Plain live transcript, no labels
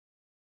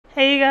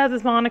Hey you guys,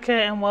 it's Monica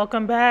and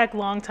welcome back.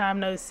 Long time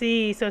no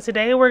see. So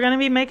today we're going to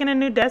be making a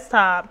new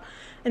desktop.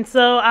 And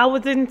so I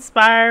was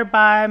inspired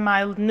by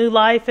my new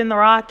life in the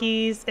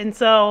Rockies. And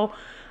so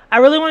I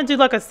really want to do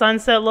like a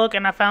sunset look,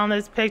 and I found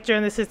this picture,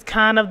 and this is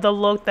kind of the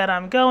look that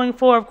I'm going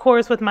for, of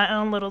course, with my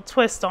own little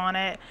twist on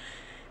it.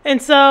 And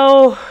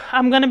so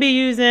I'm going to be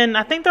using,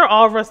 I think they're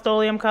all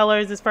Rust-Oleum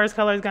colors. This first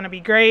color is going to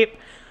be grape.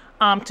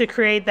 To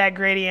create that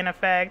gradient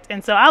effect.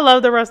 And so I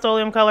love the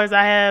Rust-Oleum colors.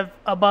 I have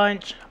a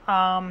bunch.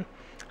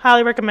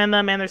 Highly recommend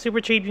them, and they're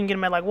super cheap. You can get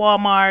them at like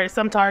Walmart,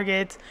 some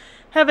Targets.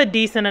 Have a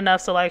decent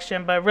enough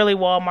selection, but really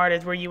Walmart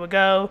is where you would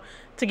go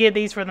to get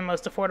these for the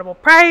most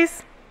affordable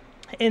price.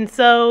 And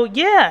so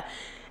yeah,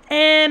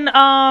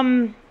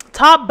 and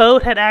Top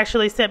Boat had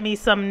actually sent me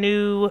some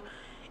new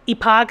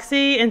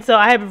epoxy, and so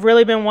I have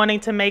really been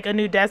wanting to make a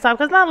new desktop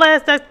because my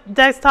last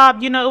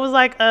desktop, you know, it was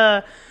like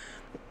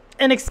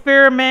an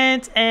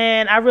experiment,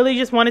 and I really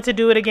just wanted to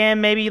do it again,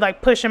 maybe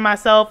like pushing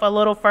myself a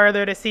little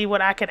further to see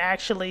what I could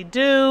actually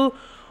do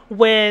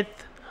with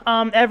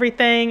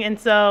everything. And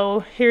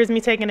so here's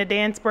me taking a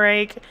dance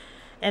break,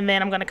 and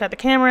then I'm going to cut the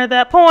camera at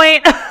that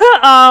point.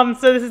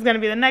 So this is going to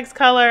be the next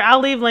color.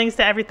 I'll leave links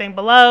to everything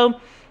below.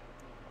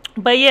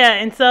 But yeah,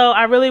 and so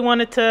I really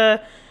wanted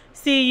to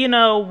see, you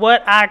know,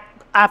 what I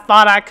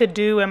thought I could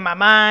do in my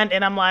mind.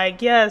 And I'm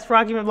like, yes,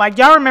 Rocky, like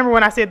y'all remember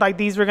when I said like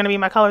these were going to be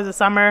my colors of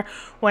summer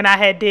when I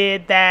had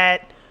did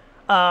that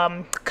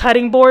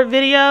cutting board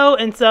video.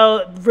 And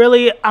so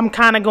really I'm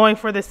kind of going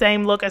for the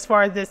same look as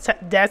far as this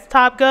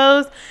desktop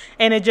goes.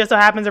 And it just so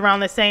happens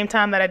around the same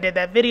time that I did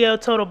that video,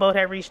 Total Boat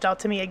had reached out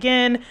to me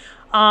again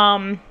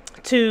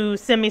to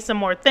send me some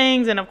more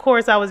things. And of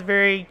course I was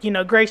very, you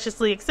know,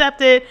 graciously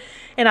accepted.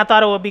 And I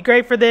thought it would be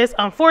great for this.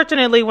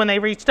 Unfortunately, when they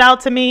reached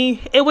out to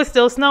me, it was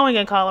still snowing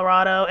in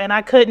Colorado, and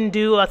I couldn't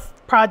do a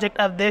project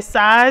of this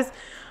size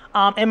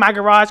in my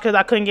garage because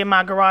I couldn't get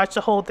my garage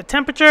to hold the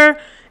temperature.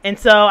 And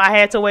so I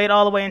had to wait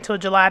all the way until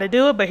July to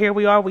do it. But here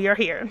we are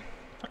here.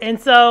 And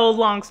so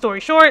long story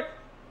short,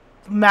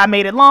 I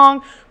made it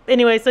long.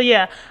 Anyway, so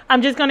yeah,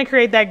 I'm just going to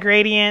create that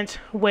gradient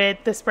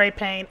with the spray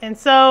paint. And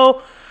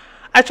so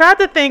I tried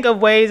to think of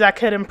ways I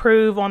could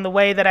improve on the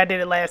way that I did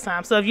it last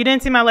time. So if you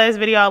didn't see my last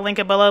video, I'll link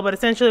it below. But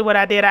essentially what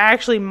I did, I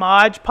actually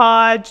Mod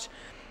Podged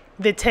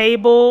the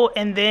table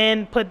and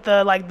then put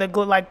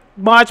the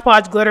Mod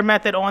Podge glitter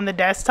method on the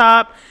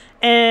desktop.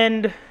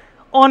 And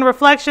on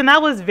reflection,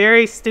 that was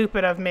very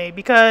stupid of me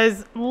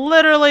because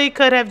literally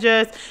could have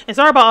just, and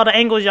sorry about all the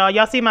angles, y'all.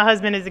 Y'all see my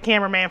husband is the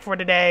cameraman for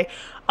today.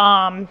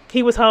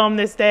 He was home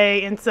this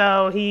day, and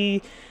so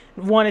he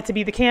wanted to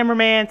be the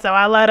cameraman, so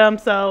I let him.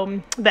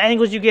 So the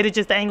angles you get is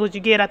just the angles you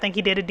get. I think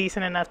he did a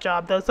decent enough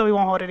job though, so we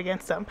won't hold it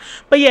against him.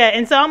 But yeah,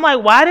 and so I'm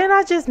like, why didn't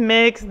I just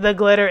mix the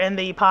glitter and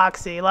the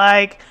epoxy?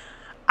 Like,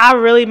 I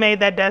really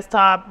made that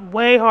desktop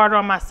way harder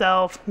on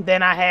myself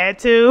than I had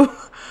to.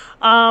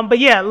 But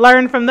yeah,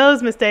 learn from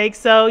those mistakes.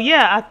 So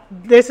yeah,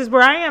 this is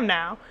where I am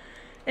now.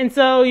 And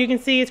so you can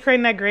see it's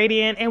creating that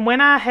gradient. And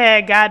when I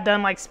had got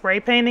done like spray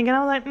painting, and I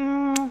was like,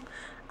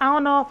 I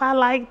don't know if I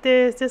like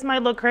this. This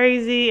might look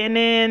crazy. And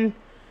then,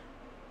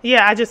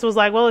 yeah, I just was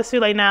like, well, it's too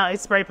late now.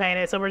 It's spray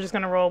painted, so we're just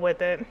going to roll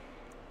with it.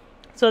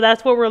 So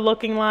that's what we're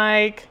looking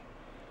like.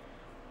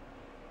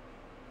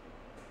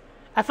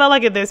 I felt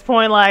like at this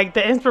point, like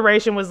the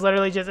inspiration was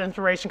literally just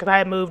inspiration because I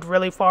had moved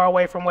really far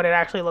away from what it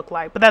actually looked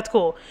like. But that's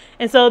cool.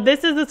 And so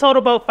this is the Total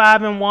Boat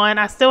 5-in-1.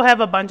 I still have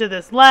a bunch of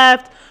this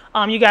left.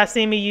 You guys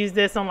see me use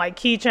this on like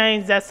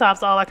keychains,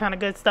 desktops, all that kind of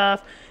good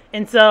stuff.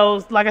 And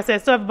so, like I said, I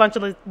still have a bunch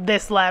of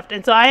this left.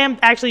 And so I am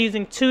actually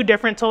using two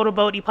different Total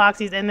Boat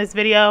epoxies in this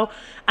video.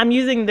 I'm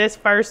using this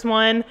first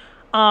one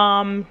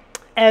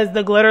as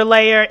the glitter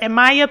layer. In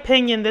my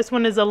opinion, this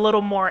one is a little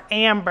more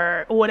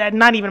amber. Well,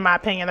 not even my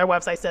opinion, their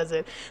website says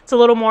it. It's a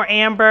little more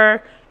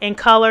amber in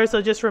color,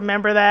 so just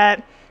remember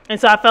that. And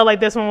so I felt like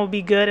this one would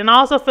be good. And I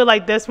also feel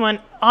like this one,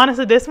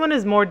 honestly, this one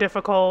is more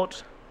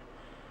difficult,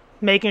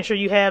 making sure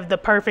you have the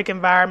perfect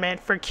environment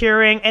for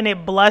curing, and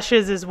it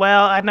blushes as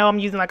well. I know I'm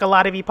using like a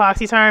lot of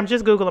epoxy terms,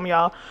 just Google them,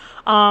 y'all.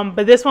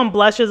 But this one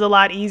blushes a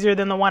lot easier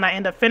than the one I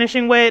end up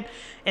finishing with.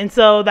 And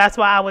so that's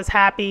why I was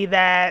happy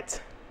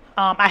that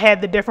I had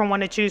the different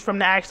one to choose from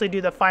to actually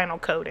do the final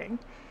coating.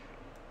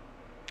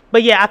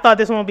 But yeah, I thought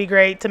this one would be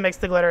great to mix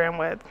the glitter in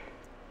with.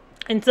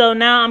 And so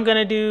now I'm going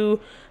to do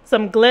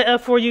some glitter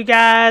for you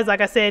guys.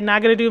 Like I said,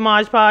 not going to do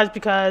Mod Podge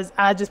because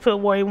I just put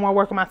way more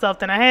work on myself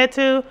than I had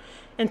to.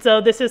 And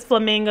so this is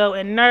Flamingo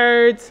and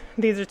Nerds.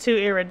 These are two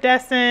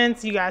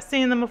iridescents. You guys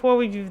seen them before.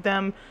 We've used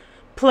them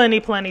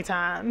plenty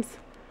times.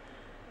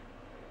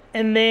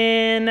 And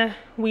then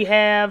we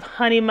have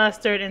Honey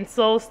Mustard and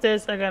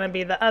Solstice are going to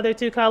be the other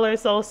two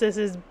colors. Solstice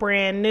is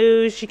brand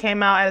new. She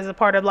came out as a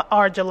part of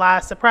our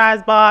July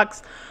surprise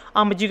box.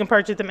 But you can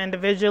purchase them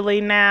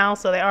individually now.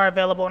 So they are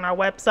available on our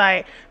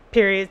website,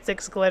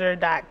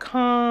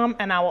 period6glitter.com.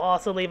 And I will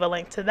also leave a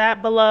link to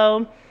that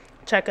below.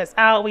 Check us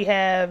out. We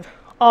have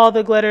all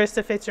the glitters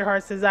to fit your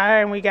heart's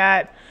desire, and we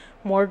got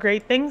more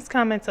great things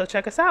coming, so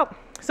check us out.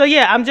 So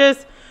yeah, I'm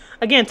just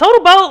again,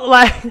 Total Boat,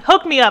 like,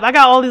 hooked me up. I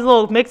got all these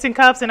little mixing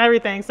cups and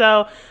everything.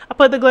 So I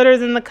put the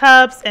glitters in the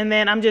cups, and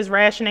then I'm just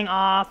rationing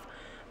off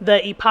the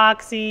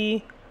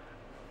epoxy,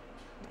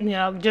 you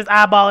know, just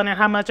eyeballing it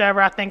how much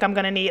ever I think I'm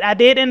going to need. I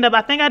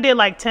think I did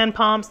like 10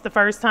 pumps the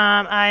first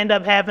time. I ended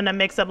up having to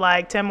mix up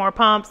like 10 more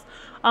pumps,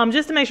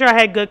 just to make sure I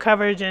had good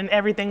coverage and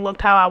everything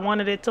looked how I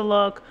wanted it to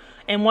look.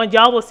 And what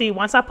y'all will see,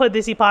 once I put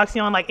this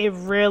epoxy on, like, it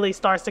really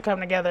starts to come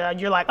together.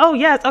 You're like, oh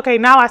yes, okay,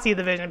 now I see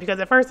the vision, because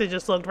at first it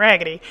just looked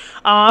raggedy.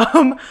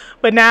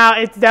 But now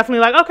it's definitely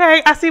like,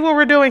 okay, I see what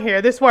we're doing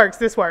here. This works,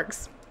 this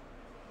works.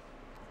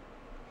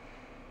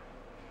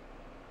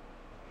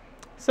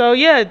 So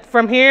yeah,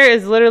 from here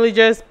is literally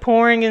just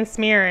pouring and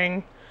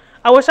smearing.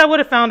 I wish I would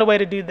have found a way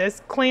to do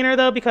this cleaner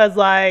though, because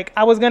like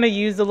I was going to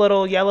use the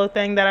little yellow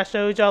thing that I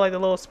showed y'all, like the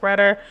little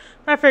spreader.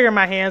 I figured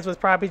my hands was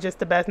probably just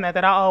the best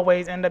method. I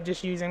always end up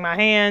just using my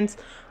hands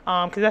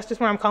because that's just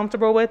where I'm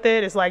comfortable with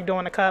it. It's like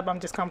doing a cup. I'm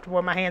just comfortable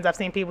with my hands. I've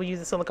seen people use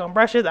the silicone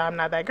brushes. I'm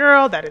not that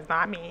girl. That is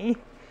not me.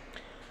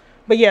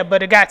 But yeah,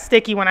 but it got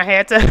sticky when I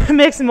had to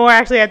mix more. I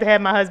actually had to have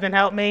my husband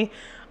help me.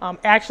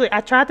 Actually,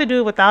 I tried to do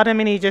it without him,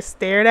 and he just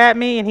stared at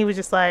me, and he was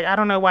just like, I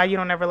don't know why you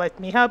don't ever let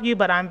me help you,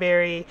 but I'm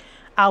very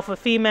alpha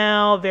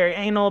female, very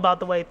anal about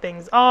the way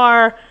things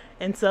are.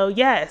 And so,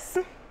 yes,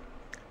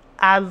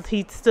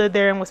 he stood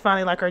there and was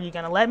finally like, are you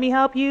going to let me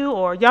help you?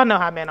 Or y'all know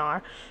how men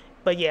are.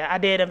 But yeah, I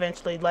did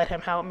eventually let him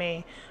help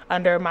me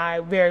under my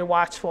very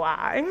watchful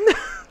eye.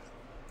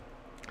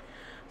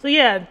 So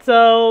yeah,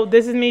 so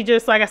this is me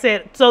just, like I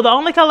said, so the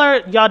only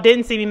color y'all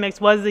didn't see me mix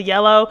was the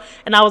yellow.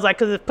 And I was like,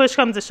 because if push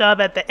comes to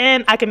shove at the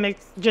end, I can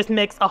just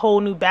mix a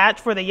whole new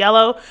batch for the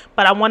yellow.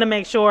 But I want to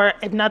make sure,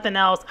 if nothing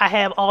else, I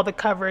have all the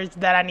coverage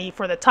that I need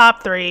for the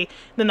top three.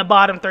 Then the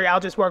bottom three, I'll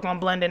just work on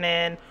blending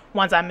in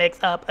once I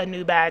mix up a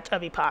new batch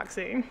of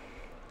epoxy.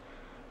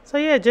 So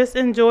yeah, just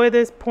enjoy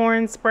this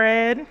pouring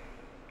spread.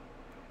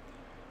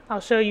 I'll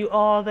show you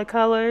all the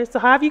colors. So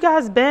how have you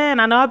guys been?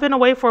 I know I've been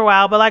away for a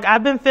while, but like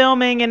I've been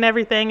filming and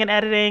everything and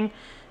editing.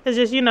 It's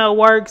just, you know,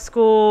 work,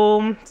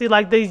 school. See,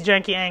 like these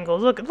janky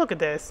angles. Look at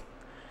this.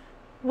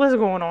 What's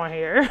going on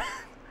here?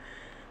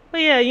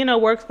 But yeah, you know,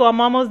 work, school. I'm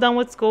almost done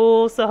with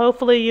school. So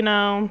hopefully, you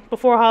know,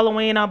 before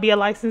Halloween, I'll be a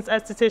licensed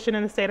esthetician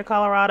in the state of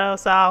Colorado.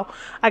 So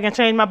I can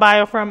change my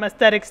bio from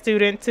aesthetic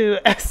student to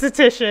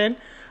esthetician.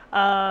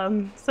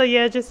 So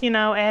yeah, just, you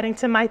know, adding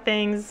to my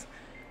things.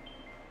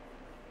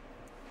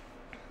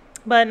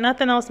 But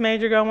nothing else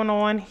major going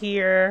on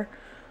here.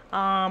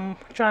 Trying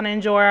to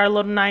enjoy our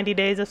little 90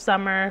 days of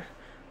summer.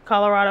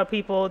 Colorado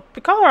people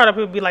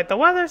be like, the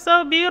weather's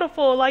so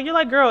beautiful. Like, you're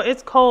like, girl,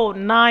 it's cold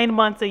 9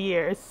 months a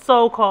year. It's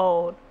so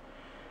cold.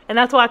 And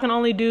that's why I can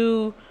only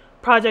do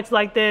projects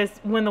like this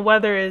when the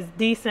weather is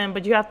decent,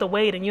 but you have to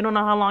wait, and you don't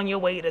know how long your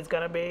wait is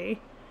gonna be.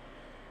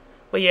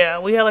 But yeah,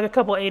 we had like a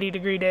couple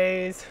 80-degree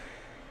days.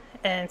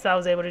 And so I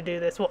was able to do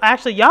this. Well,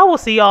 actually, y'all will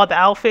see all the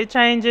outfit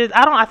changes.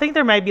 I think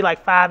there may be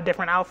like 5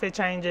 different outfit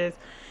changes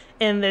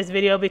in this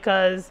video,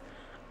 because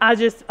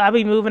I'll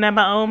be moving at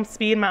my own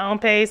speed, my own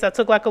pace. I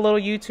took like a little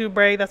YouTube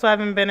break. That's why I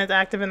haven't been as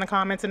active in the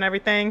comments and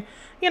everything.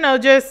 You know,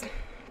 just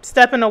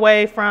stepping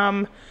away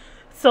from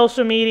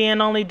social media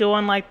and only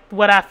doing like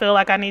what I feel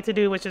like I need to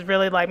do, which is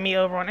really like me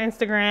over on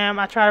Instagram.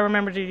 I try to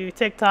remember to do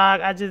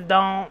TikTok. I just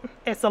don't.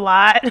 It's a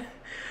lot.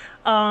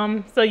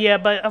 So yeah,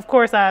 but of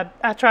course I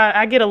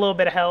get a little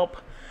bit of help.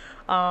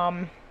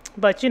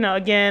 But you know,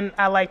 again,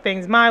 I like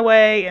things my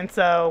way, and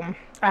so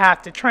I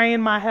have to train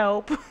my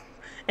help,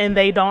 and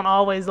they don't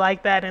always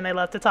like that, and they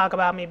love to talk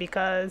about me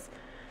because,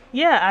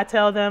 yeah, I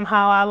tell them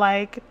how I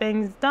like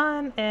things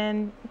done,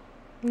 and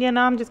you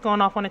know, I'm just going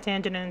off on a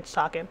tangent and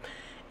talking.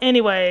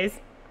 Anyways,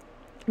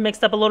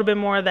 mixed up a little bit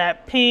more of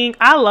that pink.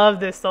 I love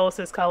this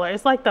Solstice color.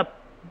 It's like the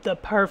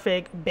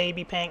perfect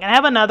baby pink. And I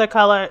have another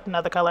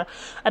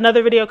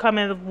video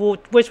coming,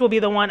 which will be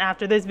the one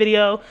after this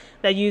video,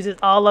 that uses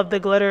all of the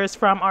glitters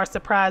from our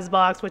surprise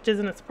box, which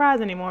isn't a surprise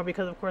anymore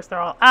because of course they're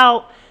all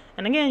out.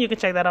 And again, you can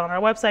check that out on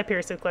our website,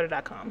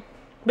 period6glitter.com.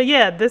 But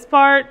yeah, this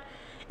part,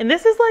 and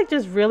this is like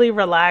just really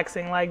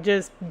relaxing, like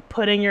just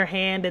putting your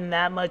hand in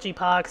that much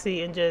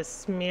epoxy and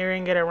just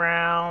smearing it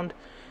around,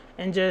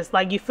 and just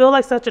like you feel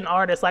like such an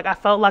artist. Like I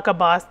felt like a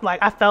boss, like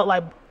I felt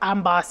like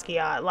I'm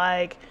Basquiat.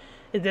 Like,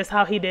 is this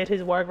how he did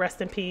his work?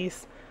 Rest in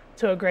peace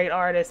to a great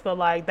artist. But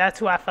like, that's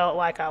who I felt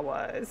like I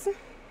was.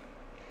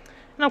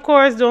 And of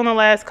course, doing the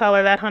last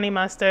color, that honey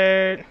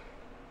mustard.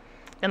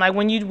 And like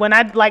when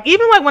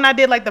I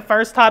did like the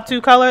first top 2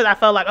 colors, I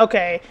felt like,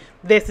 okay,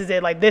 this is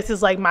it. Like, this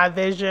is like my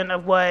vision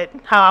of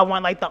how I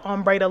want like the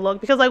ombre to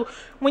look. Because like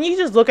when you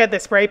just look at the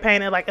spray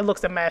paint, it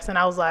looks a mess. And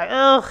I was like,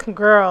 ugh,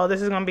 girl,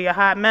 this is gonna be a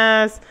hot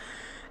mess.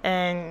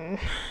 And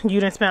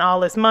you didn't spend all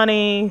this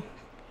money.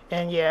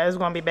 And yeah, it's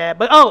going to be bad.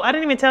 But oh, I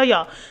didn't even tell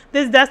y'all.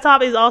 This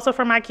desktop is also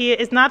from IKEA.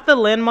 It's not the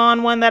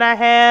Linmon one that I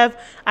have.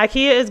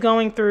 IKEA is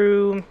going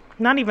through,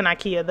 not even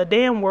IKEA, the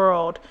damn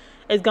world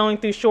is going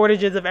through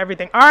shortages of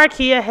everything. Our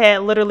IKEA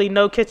had literally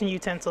no kitchen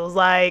utensils.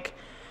 Like,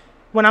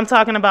 when I'm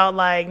talking about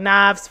like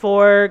knives,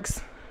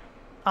 forks,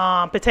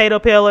 potato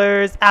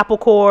peelers, apple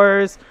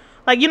cores,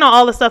 like, you know,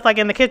 all the stuff like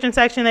in the kitchen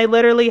section. They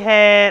literally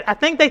had, I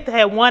think they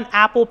had one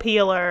apple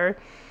peeler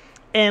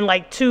and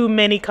like 2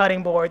 mini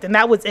cutting boards, and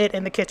that was it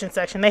in the kitchen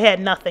section. They had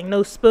nothing,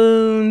 no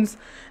spoons,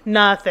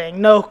 nothing,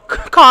 no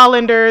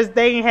colanders.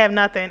 They didn't have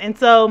nothing. And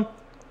so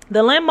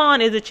the Lemon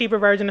is a cheaper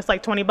version. It's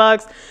like 20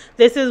 bucks.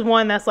 This is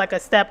one that's like a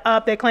step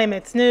up. They claim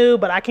it's new,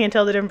 but I can't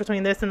tell the difference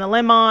between this and the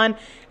Lemon,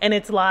 and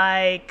it's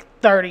like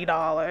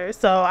 $30.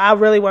 So I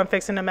really wasn't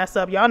fixing to mess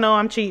up. Y'all know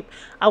I'm cheap.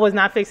 I was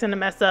not fixing to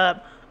mess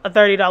up a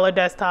 $30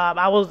 desktop.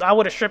 I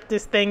would have stripped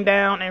this thing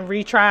down and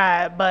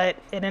retried, but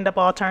it ended up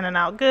all turning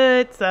out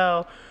good.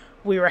 So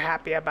we were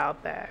happy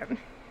about that.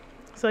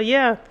 So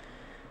yeah,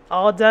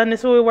 all done.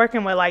 This is what we're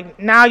working with. Like,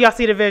 now y'all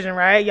see the vision,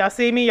 right? Y'all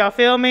see me? Y'all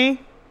feel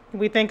me?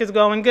 We think it's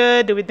going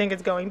good. Do we think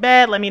it's going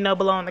bad? Let me know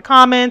below in the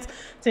comments.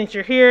 Since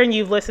you're here and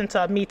you've listened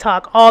to me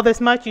talk all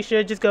this much, you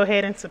should just go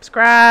ahead and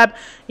subscribe.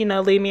 You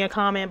know, leave me a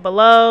comment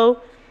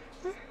below.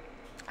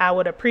 I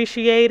would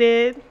appreciate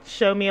it.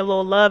 Show me a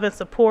little love and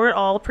support.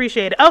 All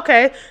appreciate it.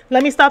 Okay,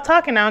 let me stop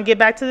talking now and get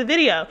back to the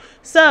video.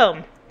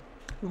 So,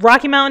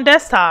 Rocky Mountain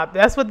desktop,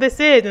 that's what this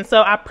is. And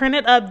so I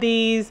printed up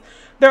these.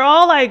 They're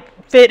all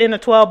like fit in a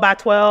 12 by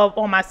 12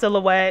 on my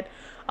silhouette.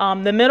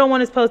 The middle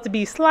one is supposed to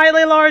be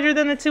slightly larger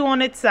than the 2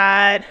 on its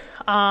side.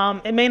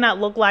 It may not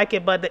look like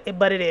it, but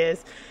it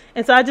is.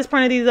 And so I just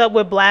printed these up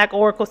with black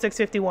Oracle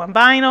 651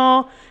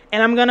 vinyl,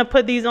 and I'm gonna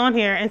put these on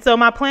here. And so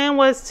my plan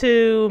was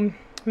to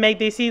make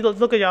these. See,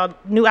 look at y'all,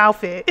 new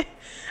outfit.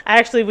 I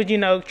actually was, you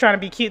know, trying to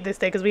be cute this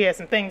day because we had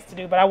some things to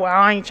do, but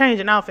I ain't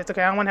changing outfits.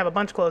 Okay, I don't want to have a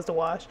bunch of clothes to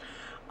wash.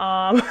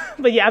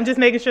 But yeah, I'm just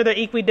making sure they're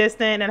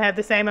equidistant and have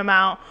the same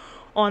amount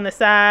on the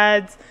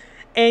sides.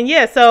 And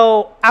yeah,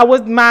 so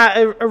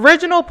my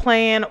original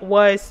plan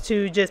was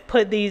to just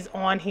put these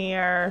on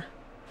here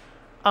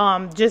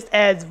just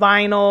as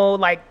vinyl,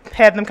 like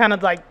have them kind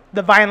of like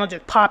the vinyl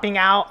just popping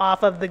out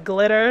off of the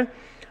glitter.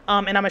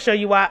 And I'm gonna show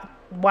you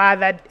why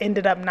that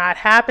ended up not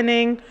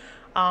happening,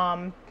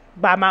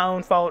 by my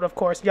own fault, of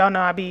course. Y'all know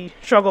I be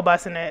struggle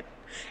busting it.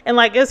 And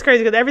like, it's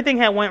crazy because everything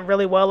had went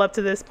really well up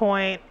to this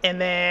point, and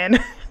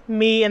then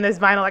me and this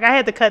vinyl, like I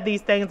had to cut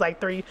these things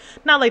like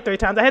not like 3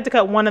 times. I had to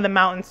cut one of the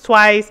mountains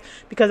twice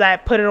because I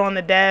had put it on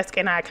the desk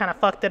and I kind of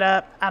fucked it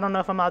up. I don't know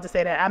if I'm allowed to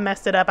say that. I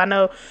messed it up. I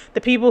know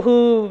the people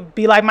who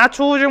be like, my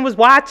children was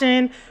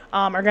watching,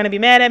 are going to be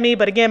mad at me.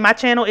 But again, my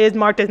channel is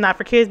marked as not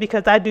for kids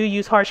because I do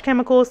use harsh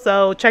chemicals.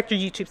 So check your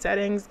YouTube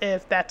settings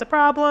if that's a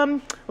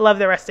problem. Love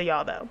the rest of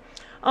y'all though.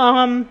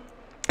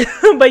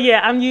 But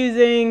yeah, I'm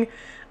using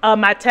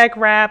my Tech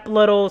Wrap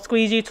little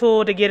squeegee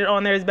tool to get it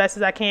on there as best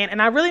as I can.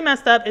 And I really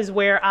messed up is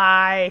where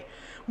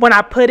when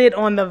I put it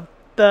on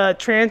the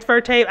transfer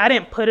tape, I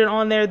didn't put it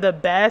on there the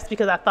best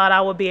because I thought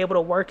I would be able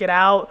to work it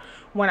out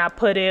when I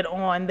put it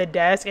on the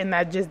desk, and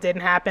that just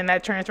didn't happen.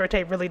 That transfer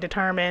tape really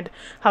determined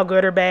how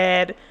good or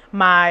bad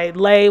my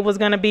lay was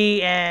going to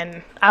be,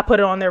 and I put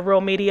it on there real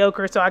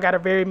mediocre, so I got a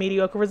very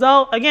mediocre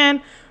result.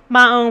 Again,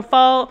 my own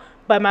fault,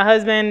 but my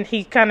husband,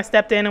 he kind of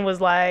stepped in and was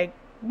like,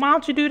 why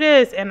don't you do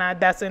this? And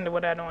that's into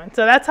what I'm doing.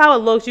 So that's how it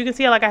looks. You can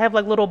see like I have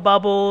like little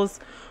bubbles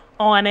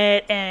on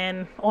it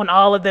and on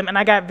all of them, and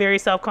I got very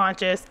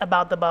self-conscious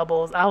about the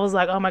bubbles. I was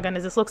like, oh my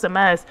goodness, this looks a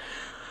mess.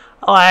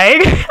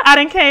 Like, I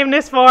didn't came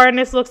this far and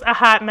this looks a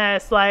hot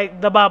mess.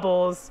 Like, the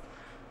bubbles,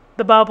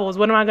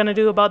 what am I gonna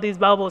do about these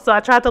bubbles? So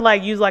I tried to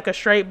like use like a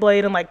straight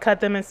blade and like cut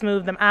them and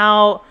smooth them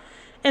out.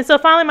 And so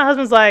finally my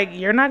husband's like,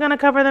 you're not gonna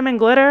cover them in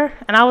glitter?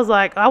 And I was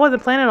like, I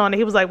wasn't planning on it.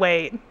 He was like,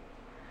 wait,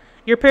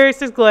 your Period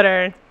 6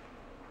 glitter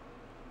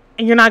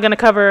and you're not gonna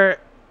cover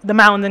the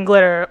mountains in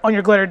glitter on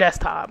your glitter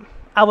desktop?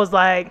 I was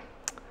like,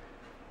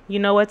 you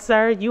know what,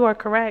 sir? You are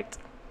correct.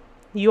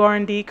 You are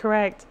indeed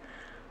correct.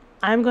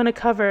 I'm going to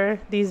cover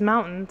these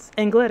mountains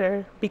in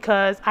glitter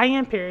because I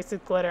am Period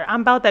 6 glitter. I'm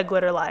about that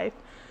glitter life.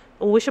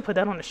 Well, we should put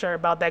that on the shirt,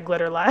 about that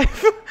glitter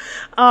life.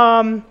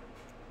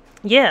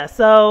 Yeah,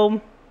 so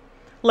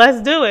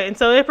let's do it. And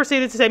so it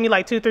proceeded to take me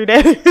like 2-3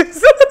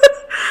 days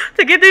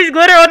to get these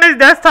glitter on this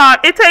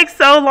desktop. It takes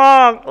so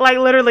long. Like,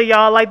 literally,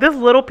 y'all. Like, this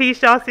little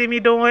piece y'all see me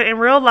doing in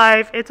real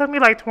life, it took me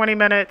like 20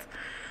 minutes.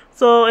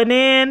 So, and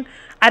then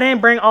I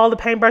didn't bring all the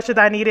paintbrushes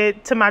I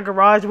needed to my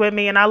garage with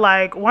me. And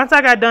once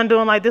I got done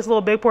doing like this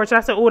little big portion,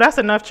 I said, oh, that's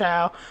enough,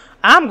 child.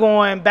 I'm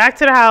going back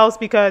to the house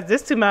because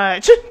this is too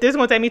much. This is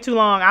going to take me too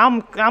long.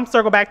 I'm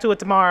circle back to it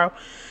tomorrow.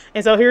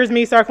 And so here's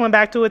me circling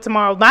back to it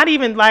tomorrow. Not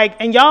even like,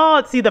 and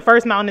y'all see the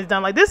first mountain is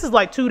done. Like, this is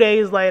like 2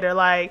 days later.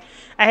 Like,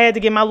 I had to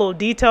get my little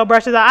detail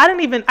brushes out.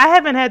 I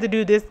haven't had to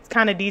do this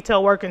kind of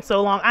detail work in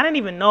so long. I didn't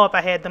even know if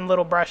I had them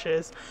little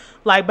brushes.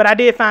 Like, but I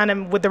did find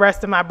them with the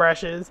rest of my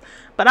brushes.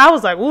 But I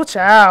was like, ooh,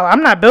 child,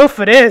 I'm not built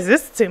for this.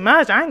 This is too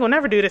much. I ain't gonna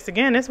never do this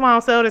again. That's why I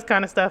don't sell this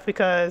kind of stuff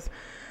because,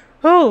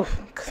 ooh,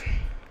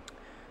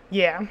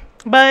 yeah.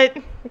 But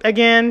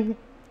again,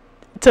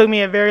 it took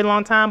me a very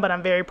long time, but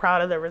I'm very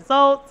proud of the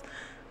results.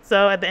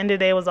 So at the end of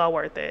the day, it was all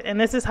worth it. And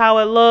this is how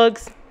it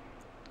looks.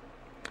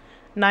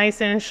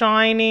 Nice and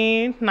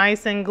shiny,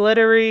 nice and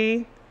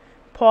glittery.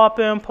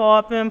 Popping,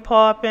 popping,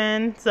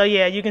 popping. So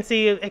yeah, you can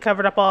see it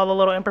covered up all the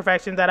little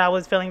imperfections that I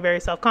was feeling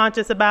very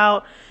self-conscious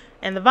about.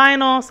 and the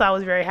vinyl, so I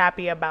was very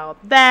happy about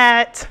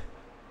that.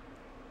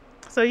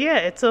 So yeah,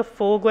 it's a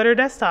full glitter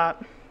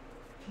desktop.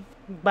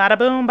 Bada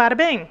boom, bada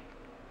bing.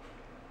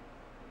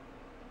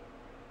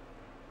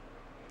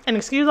 And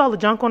excuse all the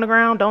junk on the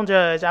ground, don't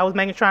judge. I was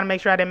trying to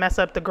make sure I didn't mess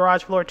up the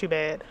garage floor too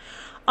bad.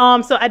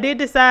 So I did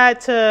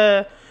decide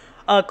to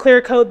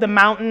clear coat the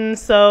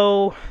mountains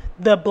so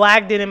the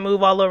black didn't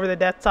move all over the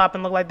desktop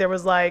and look like there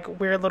was like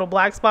weird little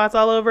black spots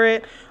all over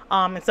it.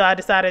 And so I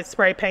decided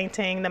spray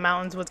painting the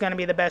mountains was going to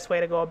be the best way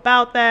to go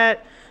about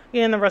that.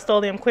 Again, the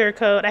Rust-Oleum clear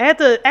coat. I had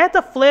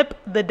to flip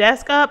the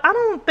desk up. I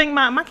don't think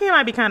my can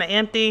might be kind of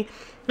empty.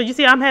 But you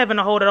see, I'm having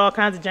to hold it all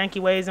kinds of janky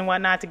ways and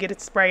whatnot to get it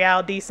to spray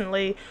out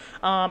decently.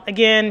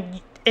 Again,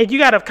 if you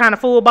got a kind of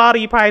full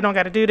bottle, you probably don't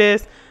got to do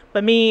this.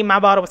 But my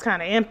bottle was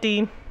kind of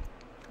empty.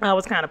 I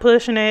was kind of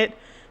pushing it.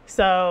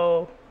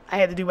 So I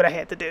had to do what I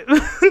had to do.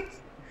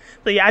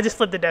 So yeah, I just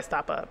flipped the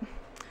desktop up.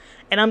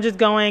 And I'm just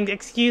going,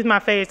 excuse my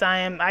face,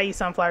 I eat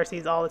sunflower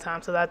seeds all the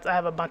time. So I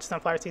have a bunch of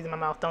sunflower seeds in my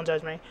mouth. Don't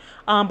judge me.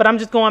 But I'm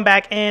just going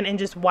back in and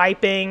just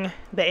wiping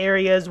the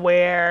areas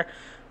where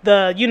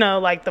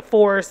like the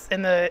force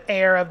and the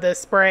air of the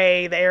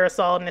spray, the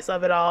aerosolness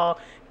of it all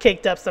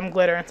kicked up some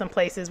glitter in some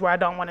places where I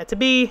don't want it to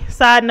be.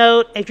 Side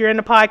note, if you're in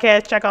the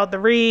podcast, check out The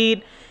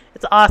Read.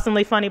 It's an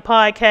awesomely funny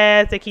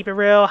podcast. They keep it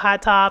real,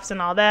 hot tops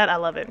and all that. I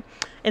love it.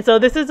 And so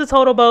this is the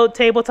Total Boat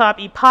Tabletop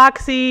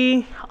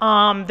Epoxy.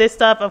 This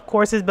stuff, of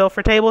course, is built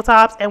for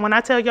tabletops. And when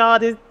I tell y'all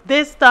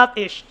this stuff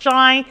is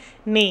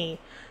shiny.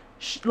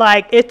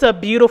 Like, it's a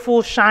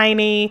beautiful,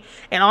 shiny,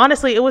 and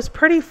honestly, it was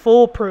pretty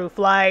foolproof.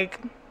 Like,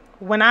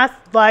 when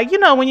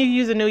when you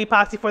use a new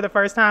epoxy for the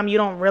first time, you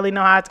don't really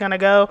know how it's going to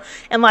go.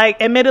 And like,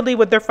 admittedly,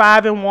 with their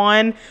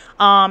 5-in-1,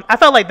 I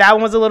felt like that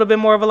one was a little bit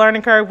more of a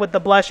learning curve with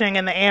the blushing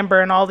and the amber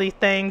and all these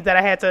things that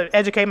I had to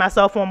educate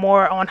myself on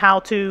more on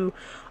how to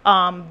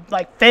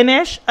like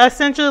finish,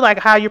 essentially, like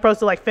how you're supposed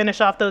to like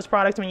finish off those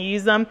products when you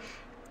use them.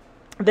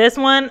 This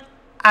one,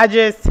 I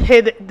just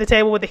hit the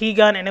table with the heat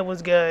gun and it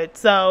was good.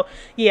 So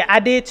yeah, I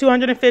did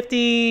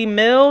 250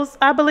 mils,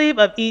 I believe,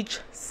 of each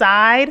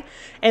side.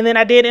 And then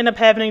I did end up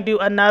having to do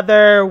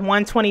another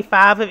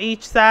 125 of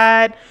each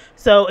side.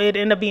 So it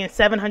ended up being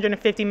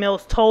 750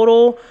 mils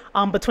total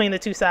between the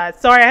two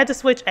sides. Sorry, I had to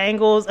switch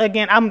angles.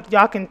 Again,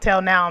 y'all can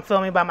tell now I'm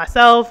filming by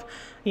myself.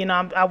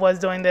 I was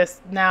doing this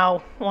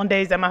now on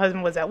days that my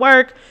husband was at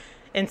work.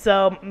 And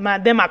so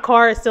my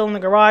car is still in the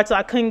garage, so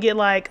I couldn't get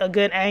like a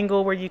good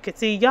angle where you could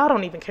see. Y'all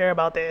don't even care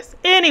about this.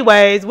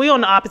 Anyways, we on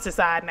the opposite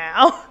side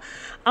now.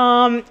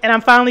 And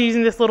I'm finally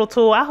using this little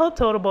tool. I hope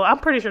I'm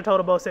pretty sure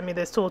Total Boat sent me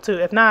this tool too.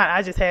 If not,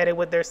 I just had it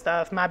with their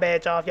stuff. My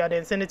bad, y'all, if y'all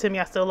didn't send it to me.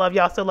 I still love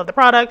y'all, still love the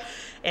product,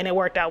 and it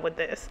worked out with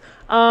this.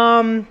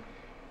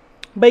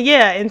 But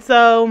yeah, and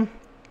so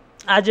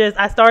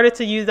I started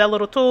to use that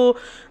little tool.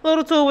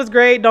 Little tool was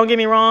great, don't get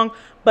me wrong.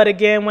 But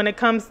again, when it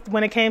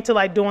came to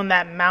like doing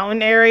that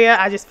mountain area,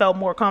 I just felt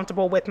more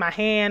comfortable with my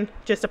hand.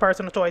 Just a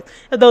personal choice.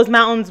 If those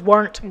mountains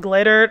weren't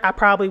glittered, I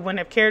probably wouldn't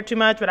have cared too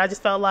much. But I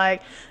just felt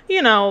like,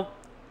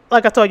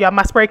 like I told y'all,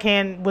 my spray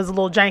can was a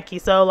little janky.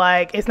 So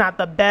like, it's not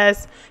the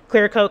best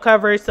clear coat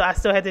coverage. So I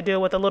still had to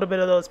deal with a little bit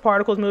of those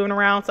particles moving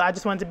around. So I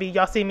just wanted to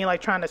y'all see me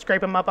like trying to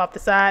scrape them up off the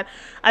side.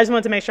 I just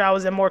wanted to make sure I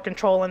was in more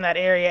control in that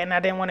area. And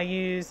I didn't want to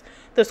use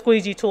the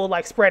squeegee tool,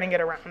 like spreading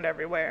it around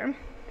everywhere.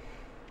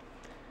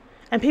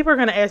 And people are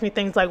going to ask me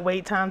things like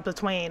wait times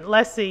between.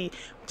 Let's see.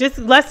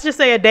 Let's just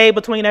say a day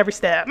between every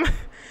step. You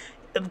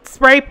can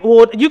spray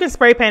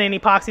paint an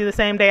epoxy the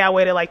same day. I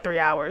waited like 3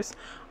 hours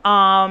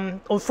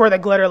for the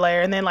glitter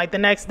layer. And then like the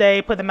next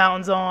day, put the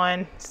mountains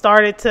on,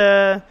 started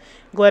to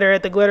glitter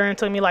it. The glittering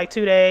took me like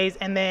 2 days.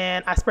 And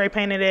then I spray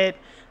painted it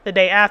the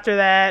day after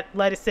that,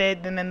 let it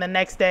sit. And then the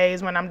next day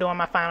is when I'm doing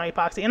my final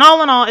epoxy. And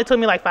all in all, it took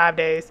me like 5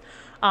 days.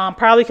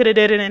 Probably could have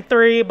did it in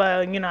 3,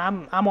 but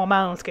I'm on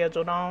my own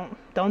schedule.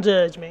 Don't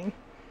judge me.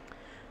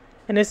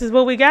 And this is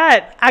what we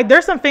got.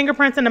 There's some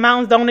fingerprints in the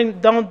mountains.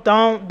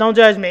 Don't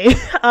judge me.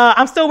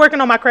 I'm still working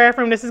on my craft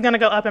room. This is gonna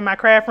go up in my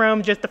craft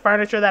room. Just the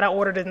furniture that I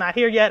ordered is not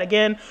here yet.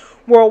 Again,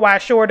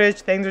 worldwide shortage.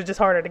 Things are just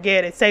harder to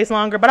get. It takes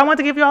longer. But I want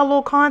to give y'all a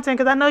little content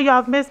because I know y'all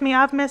have missed me.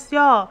 I've missed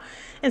y'all.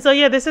 And so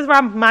yeah, this is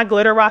my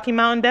glitter Rocky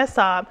Mountain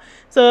desktop.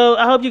 So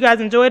I hope you guys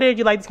enjoyed it. If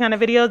you like these kind of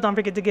videos, don't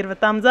forget to give it a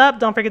thumbs up.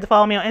 Don't forget to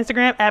follow me on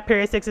Instagram at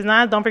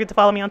Perry669. Don't forget to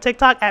follow me on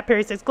TikTok at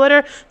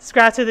Perry6Glitter.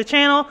 Subscribe to the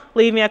channel.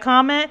 Leave me a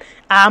comment.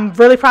 I'm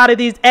really proud of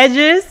these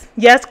edges.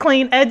 Yes,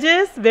 clean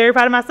edges. Very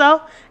proud of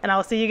myself. And I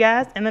will see you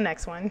guys in the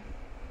next one.